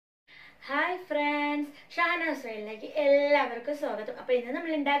Hi friends, Shahana like എല്ലാവർക്കും സ്വാഗതം. അപ്പോൾ ഇന്ന്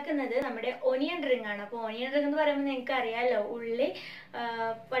നമ്മൾ ഉണ്ടാക്കുന്നത് നമ്മുടെ ഓണിയൻ റിംഗ് ആണ്. അപ്പോൾ ഓണിയൻ റിംഗ് എന്ന് പറയുമ്പോൾ നിങ്ങൾക്ക് അറിയാലോ, ഉള്ളി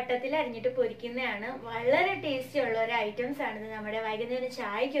വട്ടത്തിൽ അരിഞ്ഞിട്ട് പൊരിക്കുന്നതാണ്. വളരെ ടേസ്റ്റി ഉള്ള ഒരു ഐറ്റംസ് ആണ്. നമ്മുടെ വൈകുന്നേരം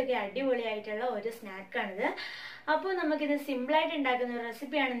ചായക്കൊക്കെ അടിപൊളിയായിട്ടുള്ള ഒരു സ്നാക്ക് ആണിത്. അപ്പോൾ നമുക്കിത് സിമ്പിൾ ആയിട്ട് ഉണ്ടാക്കുന്ന ഒരു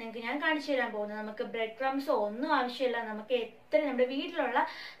റെസിപ്പിയാണ് നിങ്ങൾക്ക് ഞാൻ കാണിച്ചു തരാൻ പോകുന്നത്. നമുക്ക് ബ്രെഡ് ക്രംസോ ഒന്നും ആവശ്യമില്ല. നമുക്ക് നമ്മുടെ വീട്ടിലുള്ള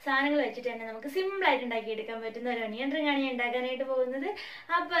സാധനങ്ങൾ വെച്ചിട്ട് തന്നെ നമുക്ക് സിമ്പിൾ ആയിട്ട് ഉണ്ടാക്കിയെടുക്കാൻ പറ്റുന്ന ഒരു ഓണിയൻ റിംഗ് ആണ് ഞാൻ ഉണ്ടാക്കാനായിട്ട് പോകുന്നത്.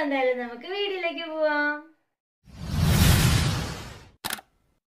 അപ്പോൾ എന്തായാലും നമുക്ക് വീഡിയോയിലേക്ക് പോവാം.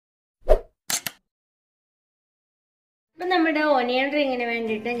 അപ്പം നമ്മുടെ ഓണിയൻ റിങ്ങിന്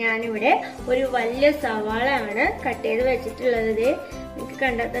വേണ്ടിയിട്ട് ഞാനിവിടെ ഒരു വലിയ സവാളയാണ് കട്ട് ചെയ്ത് വെച്ചിട്ടുള്ളത്. നിങ്ങൾക്ക്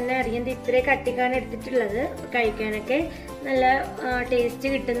കണ്ടാൽ തന്നെ അറിയാം, ഇത്രയും കട്ടിക്കാണ് എടുത്തിട്ടുള്ളത്. കഴിക്കാനൊക്കെ നല്ല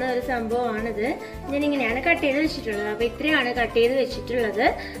ടേസ്റ്റ് കിട്ടുന്ന ഒരു സംഭവമാണിത്. ഞാനിങ്ങനെയാണ് കട്ട് ചെയ്ത് വെച്ചിട്ടുള്ളത്. അപ്പോൾ ഇത്രയാണ് കട്ട് ചെയ്ത് വെച്ചിട്ടുള്ളത്.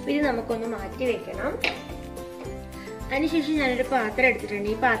 ഇത് നമുക്കൊന്ന് മാറ്റി വെക്കണം. അതിനുശേഷം ഞാനൊരു പാത്രം എടുത്തിട്ടുണ്ട്.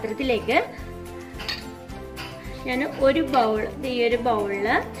 ഈ പാത്രത്തിലേക്ക് ഞാൻ ഒരു ബൗൾ, ഈ ഒരു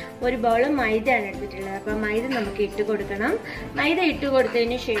ബൗളില് ഒരു ബൗൾ മൈദയാണ് എടുത്തിട്ടുള്ളത്. അപ്പം മൈദ നമുക്ക് ഇട്ട് കൊടുക്കണം. മൈദ ഇട്ട്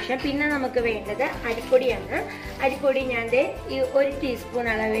കൊടുത്തതിന് ശേഷം പിന്നെ നമുക്ക് വേണ്ടത് അരിപ്പൊടിയാണ്. അരിപ്പൊടി ഞാൻ ഈ ഒരു ടീസ്പൂൺ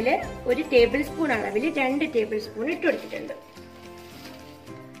അളവിൽ, ഒരു ടേബിൾ സ്പൂൺ അളവിൽ 2 ടേബിൾ സ്പൂൺ ഇട്ട് കൊടുത്തിട്ടുണ്ട്.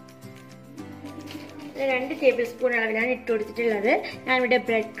 2 ടേബിൾ സ്പൂൺ അളവിലാണ് ഇട്ട് കൊടുത്തിട്ടുള്ളത്. ഞാനിവിടെ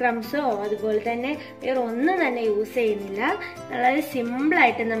ബ്രെഡ് ക്രംസോ അതുപോലെ തന്നെ വേറെ ഒന്നും തന്നെ യൂസ് ചെയ്യുന്നില്ല. വളരെ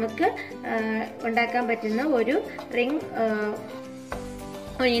സിമ്പിളായിട്ട് നമുക്ക് ഉണ്ടാക്കാൻ പറ്റുന്ന ഒരു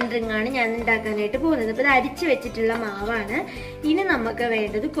ഓണിയൻ റിംഗ് ആണ് ഞാൻ ഉണ്ടാക്കാനായിട്ട് പോകുന്നത്. അപ്പോൾ ഇത് അരിച്ച് വെച്ചിട്ടുള്ള മാവാണ്. ഇനി നമുക്ക്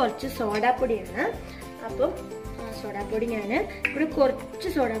വേണ്ടത് കുറച്ച് സോഡാപ്പൊടിയാണ്. അപ്പം സോഡാപ്പൊടി ഞാൻ ഇവിടെ കുറച്ച്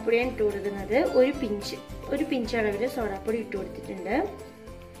സോഡാപ്പൊടിയാണ് ഇട്ട് കൊടുക്കുന്നത്. ഒരു പിഞ്ച് അളവിൽ സോഡാപ്പൊടി ഇട്ട് കൊടുത്തിട്ടുണ്ട്.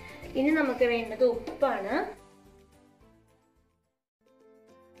 ഇനി നമുക്ക് വേണ്ടത് ഉപ്പാണ്.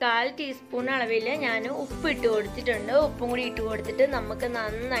 1/4 ടീസ്പൂൺ അളവിൽ ഞാൻ ഉപ്പ് ഇട്ട് കൊടുത്തിട്ടുണ്ട്. ഉപ്പും കൂടി ഇട്ട് കൊടുത്തിട്ട് നമുക്ക്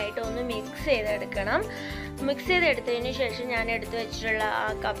നന്നായിട്ട് ഒന്ന് മിക്സ് ചെയ്തെടുക്കണം. മിക്സ് ചെയ്തെടുത്തതിന് ശേഷം ഞാൻ എടുത്തു വെച്ചിട്ടുള്ള ആ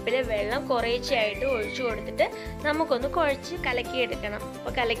കപ്പിൽ വെള്ളം കുറേശ്ശെയായിട്ട് ഒഴിച്ചു കൊടുത്തിട്ട് നമുക്കൊന്ന് കുഴച്ച് കലക്കിയെടുക്കണം.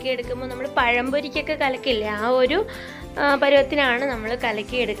 അപ്പോൾ കലക്കിയെടുക്കുമ്പോൾ നമ്മൾ പഴംപൊരിക്കൊക്കെ കലക്കില്ലേ, ആ ഒരു പരുവത്തിനാണ് നമ്മൾ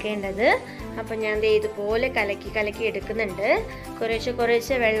കലക്കിയെടുക്കേണ്ടത്. അപ്പം ഞാൻ ഇതുപോലെ കലക്കി എടുക്കുന്നുണ്ട്.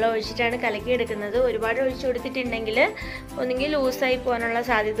 കുറേശ്ശെ വെള്ളം ഒഴിച്ചിട്ടാണ് കലക്കിയെടുക്കുന്നത്. ഒരുപാട് ഒഴിച്ചു കൊടുത്തിട്ടുണ്ടെങ്കിൽ ഒന്നുകിൽ ലൂസായി പോകാനുള്ള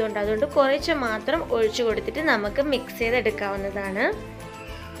സാധ്യത ഉണ്ട്. അതുകൊണ്ട് കുറേശ്ശെ മാത്രം ഒഴിച്ചു കൊടുത്തിട്ട് നമുക്ക് മിക്സ് ചെയ്തെടുക്കാവുന്നതാണ്.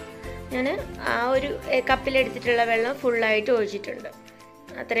 ഞാൻ ആ ഒരു കപ്പിലെടുത്തിട്ടുള്ള വെള്ളം ഫുള്ളായിട്ട് ഒഴിച്ചിട്ടുണ്ട്.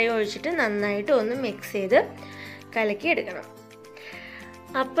 അത്രയും ഒഴിച്ചിട്ട് നന്നായിട്ട് ഒന്ന് മിക്സ് ചെയ്ത് കലക്കിയെടുക്കണം.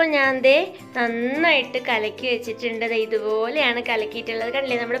 അപ്പം ഞാൻ നന്നായിട്ട് കലക്കി വെച്ചിട്ടുണ്ട്. ഇതുപോലെയാണ് കലക്കിയിട്ടുള്ളത്.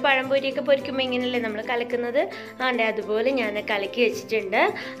 കണ്ടില്ലേ, നമ്മൾ പഴംപൊരിയൊക്കെ പൊരിക്കുമ്പോൾ ഇങ്ങനെയല്ലേ നമ്മൾ കലക്കുന്നത്. അതുപോലെ ഞാൻ കലക്കി വെച്ചിട്ടുണ്ട്.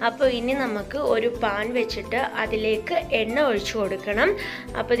 അപ്പോൾ ഇനി നമുക്ക് ഒരു പാൻ വെച്ചിട്ട് അതിലേക്ക് എണ്ണ ഒഴിച്ചു കൊടുക്കണം.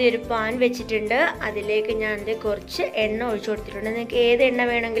 അപ്പോൾ ഒരു പാൻ വെച്ചിട്ടുണ്ട്. അതിലേക്ക് ഞാൻ കുറച്ച് എണ്ണ ഒഴിച്ചു കൊടുത്തിട്ടുണ്ട്. നിങ്ങൾക്ക് ഏത് എണ്ണ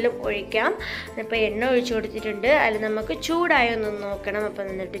വേണമെങ്കിലും ഒഴിക്കാം. അപ്പോൾ എണ്ണ ഒഴിച്ചു കൊടുത്തിട്ടുണ്ട്. അതിൽ നമുക്ക് ചൂടായൊന്ന് നോക്കണം. അപ്പോൾ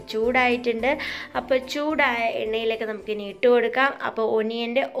എന്നിട്ട് ചൂടായിട്ടുണ്ട്. അപ്പോൾ ചൂടായ എണ്ണയിലേക്ക് നമുക്ക് ഇനി ഇട്ട് കൊടുക്കാം. അപ്പോൾ ഓണിയൻ്റെ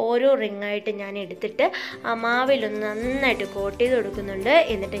ഓരോ റിങ്ങായിട്ട് ഞാൻ എടുത്തിട്ട് ആ മാവിലൊന്ന് നന്നായിട്ട് കോട്ട് ചെയ്ത് കൊടുക്കുന്നുണ്ട്.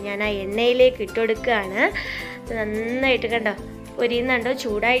 എന്നിട്ട് ഞാൻ ആ എണ്ണയിലേക്ക് ഇട്ട് കൊടുക്കുകയാണ്. നന്നായിട്ട് കണ്ടോ പൊരിയുന്നുണ്ടോ,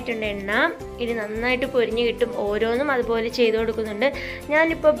 ചൂടായിട്ടുണ്ട് എണ്ണ. ഇനി നന്നായിട്ട് പൊരിഞ്ഞ് കിട്ടും. ഓരോന്നും അതുപോലെ ചെയ്ത് കൊടുക്കുന്നുണ്ട്.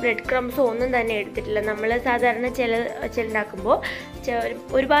 ഞാനിപ്പോൾ ബ്രെഡ് ക്രംസ് ഒന്നും തന്നെ എടുത്തിട്ടില്ല. നമ്മൾ സാധാരണ ഉണ്ടാക്കുമ്പോൾ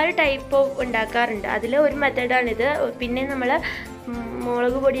ഒരുപാട് ടൈപ്പ് ഉണ്ടാക്കാറുണ്ട്. അതിൽ ഒരു മെത്തേഡാണിത്. പിന്നെ നമ്മൾ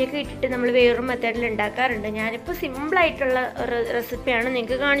മുളക് പൊടിയൊക്കെ ഇട്ടിട്ട് നമ്മൾ വേറൊരു മെത്തേഡിൽ ഉണ്ടാക്കാറുണ്ട്. ഞാനിപ്പോൾ സിമ്പിളായിട്ടുള്ള റെസിപ്പിയാണ്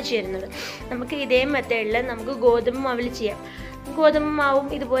നിങ്ങൾക്ക് കാണിച്ചു തരുന്നത്. നമുക്ക് ഇതേ മെത്തേഡിൽ നമുക്ക് ഗോതമ്പ് മാവിൽ ചെയ്യാം. ഗോതമ്പ് മാവും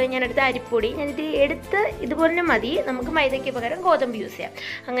ഇതുപോലെ ഞാൻ എടുത്ത അരിപ്പൊടി ഞാനിത് ഇതുപോലെ തന്നെ മതി. നമുക്ക് മൈദയ്ക്ക് പകരം ഗോതമ്പ് യൂസ് ചെയ്യാം.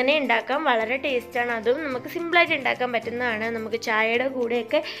 അങ്ങനെ ഉണ്ടാക്കാം. വളരെ ടേസ്റ്റാണ്. അതും നമുക്ക് സിമ്പിളായിട്ട് ഉണ്ടാക്കാൻ പറ്റുന്നതാണ്. നമുക്ക് ചായയുടെ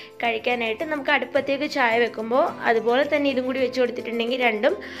കൂടെയൊക്കെ കഴിക്കാനായിട്ട് നമുക്ക് അടുപ്പത്തേക്ക് ചായ വെക്കുമ്പോൾ അതുപോലെ തന്നെ ഇതും കൂടി വെച്ച് കൊടുത്തിട്ടുണ്ടെങ്കിൽ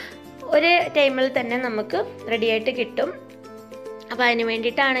രണ്ടും ഒരേ ടൈമിൽ തന്നെ നമുക്ക് റെഡിയായിട്ട് കിട്ടും. അപ്പോൾ അതിന്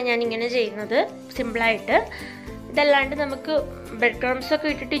വേണ്ടിയിട്ടാണ് ഞാൻ ഇങ്ങനെ ചെയ്യുന്നത്, സിമ്പിളായിട്ട്. ഇതല്ലാണ്ട് നമുക്ക് ബ്രെഡ് ക്രംസൊക്കെ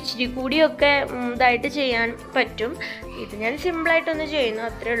ഇട്ടിട്ട് ഇച്ചിരി കൂടിയൊക്കെ ഇതായിട്ട് ചെയ്യാൻ പറ്റും. ഇത് ഞാൻ സിമ്പിളായിട്ടൊന്ന് ചെയ്യുന്നു,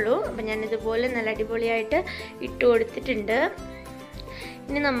 അത്രേ ഉള്ളൂ. അപ്പം ഞാൻ ഇതുപോലെ നല്ല അടിപൊളിയായിട്ട് ഇട്ട് കൊടുത്തിട്ടുണ്ട്.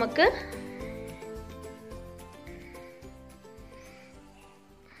 ഇനി നമുക്ക്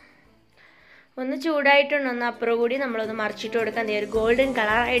ഒന്ന് ചൂടായിട്ടുണ്ട്. ഒന്ന് അപ്പുറം കൂടി നമ്മളൊന്ന് മറിച്ചിട്ട് കൊടുക്കാൻ. ഒരു ഗോൾഡൻ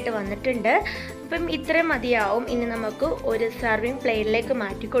കളറായിട്ട് വന്നിട്ടുണ്ട്. അപ്പം ഇത്രയും മതിയാവും. ഇനി നമുക്ക് ഒരു സർവിങ് പ്ലേറ്റിലേക്ക്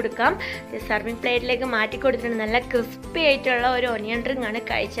മാറ്റി കൊടുക്കാം. സർവിങ് പ്ലേറ്റിലേക്ക് മാറ്റി കൊടുത്തിട്ടുണ്ട്. നല്ല ക്രിസ്പി ആയിട്ടുള്ള ഒരു ഓണിയൻ റിംഗ് ആണ്.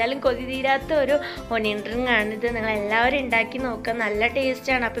 കഴിച്ചാലും കൊതി തീരാത്ത ഒരു ഓണിയൻ റിംഗ് ആണിത്. നിങ്ങൾ എല്ലാവരും ഉണ്ടാക്കി നോക്കുക. നല്ല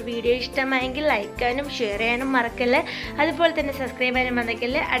ടേസ്റ്റാണ്. അപ്പോൾ വീഡിയോ ഇഷ്ടമായെങ്കിൽ ലൈക്ക് ചെയ്യാനും ഷെയർ ചെയ്യാനും മറക്കല്ലേ. അതുപോലെ തന്നെ സബ്സ്ക്രൈബ് ചെയ്യാനും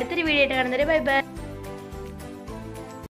മറക്കല്ലേ. അടുത്തൊരു വീഡിയോ ആയിട്ട് കാണുന്നത്. Bye bye.